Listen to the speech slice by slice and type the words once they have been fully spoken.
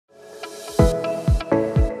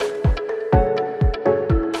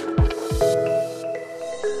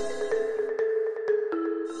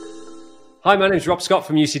Hi, my name is Rob Scott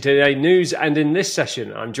from UC Today News, and in this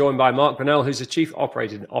session, I'm joined by Mark Bunnell, who's the Chief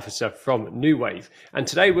Operating Officer from Nuwave. And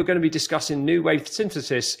today we're going to be discussing Nuwave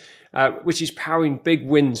Synthesis, which is powering big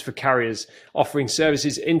wins for carriers, offering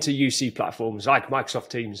services into UC platforms like Microsoft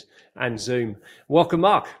Teams and Zoom. Welcome,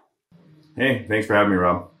 Mark. Hey, thanks for having me,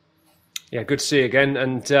 Rob. Yeah, good to see you again.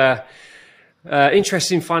 And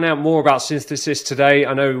interesting to find out more about Synthesis today.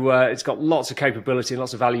 I know it's got lots of capability and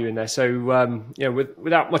lots of value in there. So,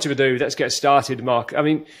 without much of ado, let's get started, Mark. I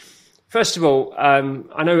mean, first of all,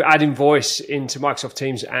 I know adding voice into Microsoft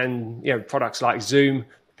Teams and products like Zoom,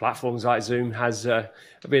 platforms like Zoom, has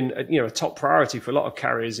been a top priority for a lot of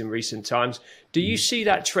carriers in recent times. Do you see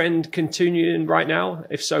that trend continuing right now?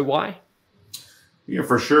 If so, why? Yeah,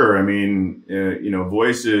 for sure. I mean,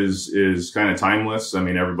 voice is kind of timeless. I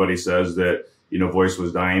mean, everybody says that, voice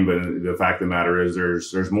was dying, but the fact of the matter is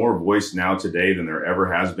there's more voice now today than there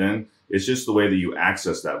ever has been. It's just the way that you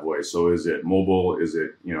access that voice. So is it mobile? Is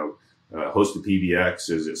it, hosted PBX?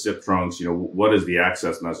 Is it SIP trunks? What is the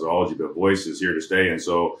access methodology? But voice is here to stay. And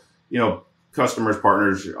so, customers,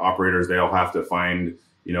 partners, operators, they all have to find,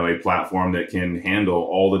 a platform that can handle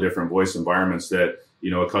all the different voice environments that,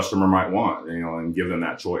 a customer might want, and give them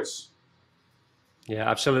that choice. Yeah,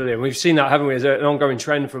 absolutely. And we've seen that, haven't we, as an ongoing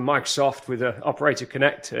trend from Microsoft with Operator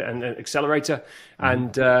Connect and Accelerator,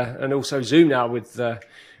 and also Zoom now with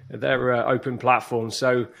their open platform.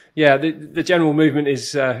 So, yeah, the general movement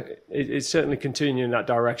is certainly continuing in that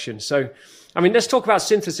direction. So, I mean, let's talk about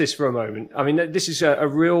Synthesis for a moment. I mean, this is a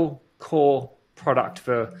real core product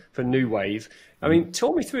for Nuwave. I mean,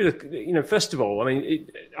 talk me through first of all, I mean,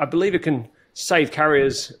 I believe it can save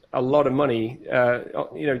carriers a lot of money,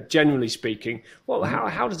 generally speaking. Well,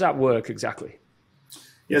 how does that work exactly?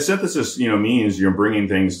 Yeah, Synthesis, means you're bringing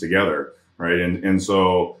things together, right? And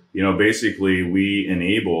so, basically we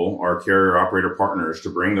enable our carrier operator partners to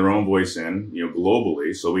bring their own voice in,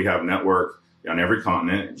 globally. So we have network on every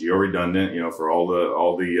continent, geo-redundant, for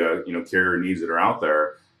all the carrier needs that are out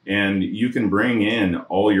there. And you can bring in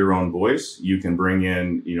all your own voice. You can bring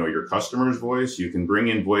in, your customer's voice. You can bring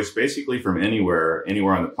in voice basically from anywhere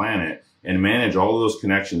on the planet and manage all of those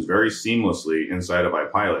connections very seamlessly inside of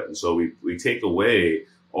iPilot. And so we take away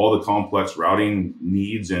all the complex routing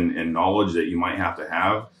needs and knowledge that you might have to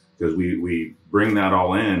have, because we bring that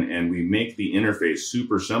all in and we make the interface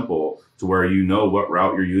super simple to where what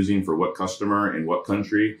route you're using for what customer in what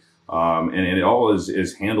country. And it all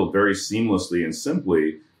is handled very seamlessly and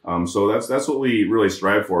simply. So that's what we really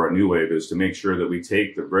strive for at Nuwave, is to make sure that we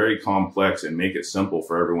take the very complex and make it simple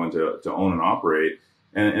for everyone to own and operate.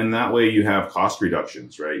 And that way you have cost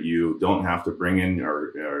reductions, right? You don't have to bring in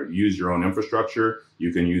or use your own infrastructure.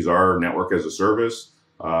 You can use our network as a service.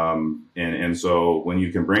 And so when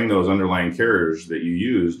you can bring those underlying carriers that you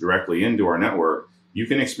use directly into our network, you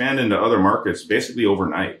can expand into other markets basically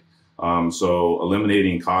overnight. So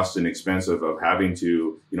eliminating cost and expense of having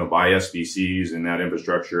to, buy SBCs in that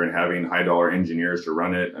infrastructure and having high dollar engineers to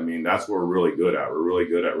run it. I mean, that's what we're really good at. We're really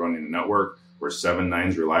good at running the network. We're 7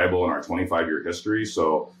 nines reliable in our 25-year history.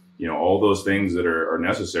 So, all those things that are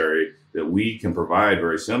necessary that we can provide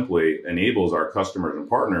very simply enables our customers and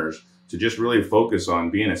partners to just really focus on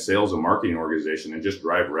being a sales and marketing organization and just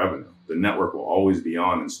drive revenue. The network will always be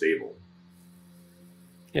on and stable.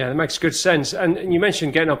 Yeah, that makes good sense. And you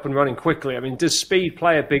mentioned getting up and running quickly. I mean, does speed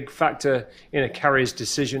play a big factor in a carrier's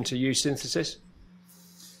decision to use Synthesis?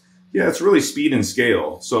 Yeah, it's really speed and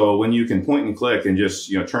scale. So when you can point and click and just,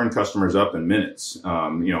 turn customers up in minutes, our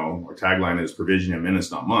tagline is provision in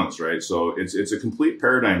minutes, not months, right? So it's a complete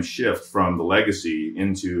paradigm shift from the legacy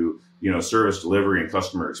into, service delivery and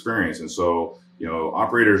customer experience. And so,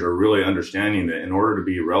 operators are really understanding that in order to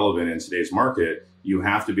be relevant in today's market, you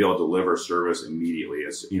have to be able to deliver service immediately.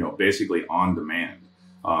 It's, basically on demand.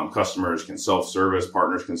 Customers can self-service,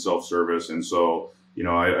 partners can self-service. And so,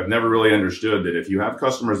 I've never really understood that if you have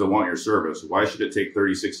customers that want your service, why should it take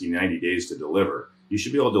 30, 60, 90 days to deliver? You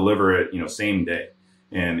should be able to deliver it, same day.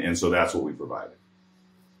 And so that's what we provide.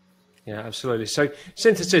 Yeah, absolutely. So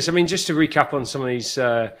Synthesis, I mean, just to recap on some of these,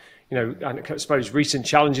 I suppose recent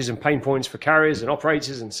challenges and pain points for carriers and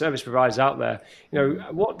operators and service providers out there.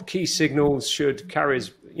 What key signals should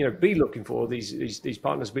carriers, be looking for? These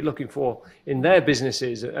partners be looking for in their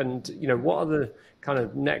businesses, and what are the kind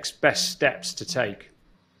of next best steps to take?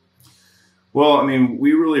 Well, I mean,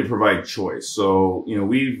 we really provide choice. So,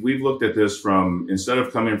 we've looked at this from, instead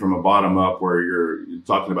of coming from a bottom up where you're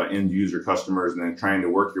talking about end user customers and then trying to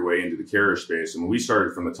work your way into the carrier space. And we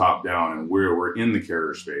started from the top down, and we're in the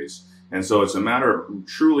carrier space. And so it's a matter of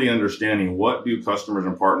truly understanding what do customers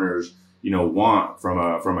and partners, want from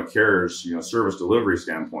a carrier's, service delivery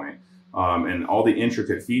standpoint. and all the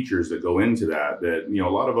intricate features that go into that, a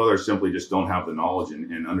lot of others simply just don't have the knowledge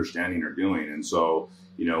and understanding or doing. And so,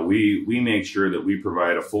 we make sure that we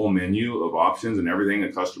provide a full menu of options and everything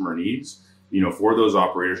a customer needs, for those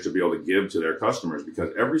operators to be able to give to their customers, because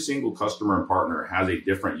every single customer and partner has a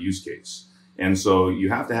different use case. And so you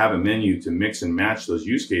have to have a menu to mix and match those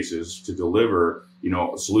use cases to deliver,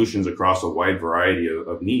 solutions across a wide variety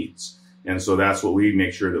of needs. And so that's what we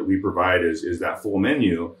make sure that we provide is that full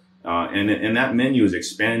menu. And that menu is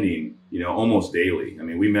expanding, almost daily. I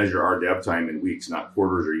mean, we measure our dev time in weeks, not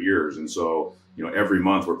quarters or years. And so, every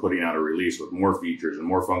month we're putting out a release with more features and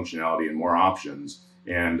more functionality and more options.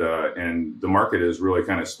 And the market has really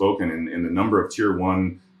kind of spoken in the number of tier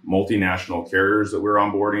 1 multinational carriers that we're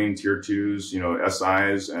onboarding, tier 2s,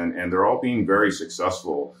 SIs, and they're all being very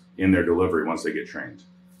successful in their delivery once they get trained.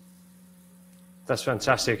 That's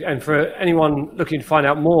fantastic. And for anyone looking to find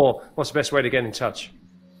out more, what's the best way to get in touch?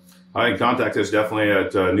 You can contact us definitely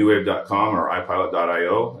at nuwave.com or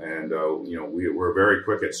ipilot.io. And, we're very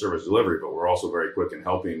quick at service delivery, but we're also very quick in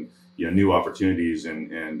helping, new opportunities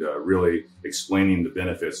and really explaining the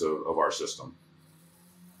benefits of our system.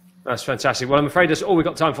 That's fantastic. Well, I'm afraid that's all we've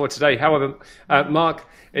got time for today. However, Mark,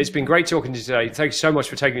 it's been great talking to you today. Thank you so much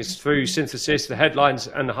for taking us through Synthesis, the headlines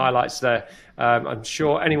and the highlights there. I'm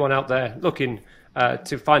sure anyone out there looking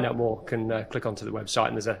to find out more can click onto the website,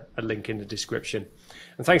 and there's a link in the description.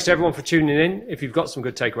 And thanks to everyone for tuning in. If you've got some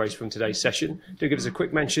good takeaways from today's session, do give us a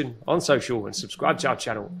quick mention on social and subscribe to our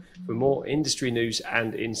channel for more industry news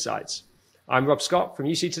and insights. I'm Rob Scott from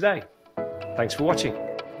UC Today. Thanks for watching.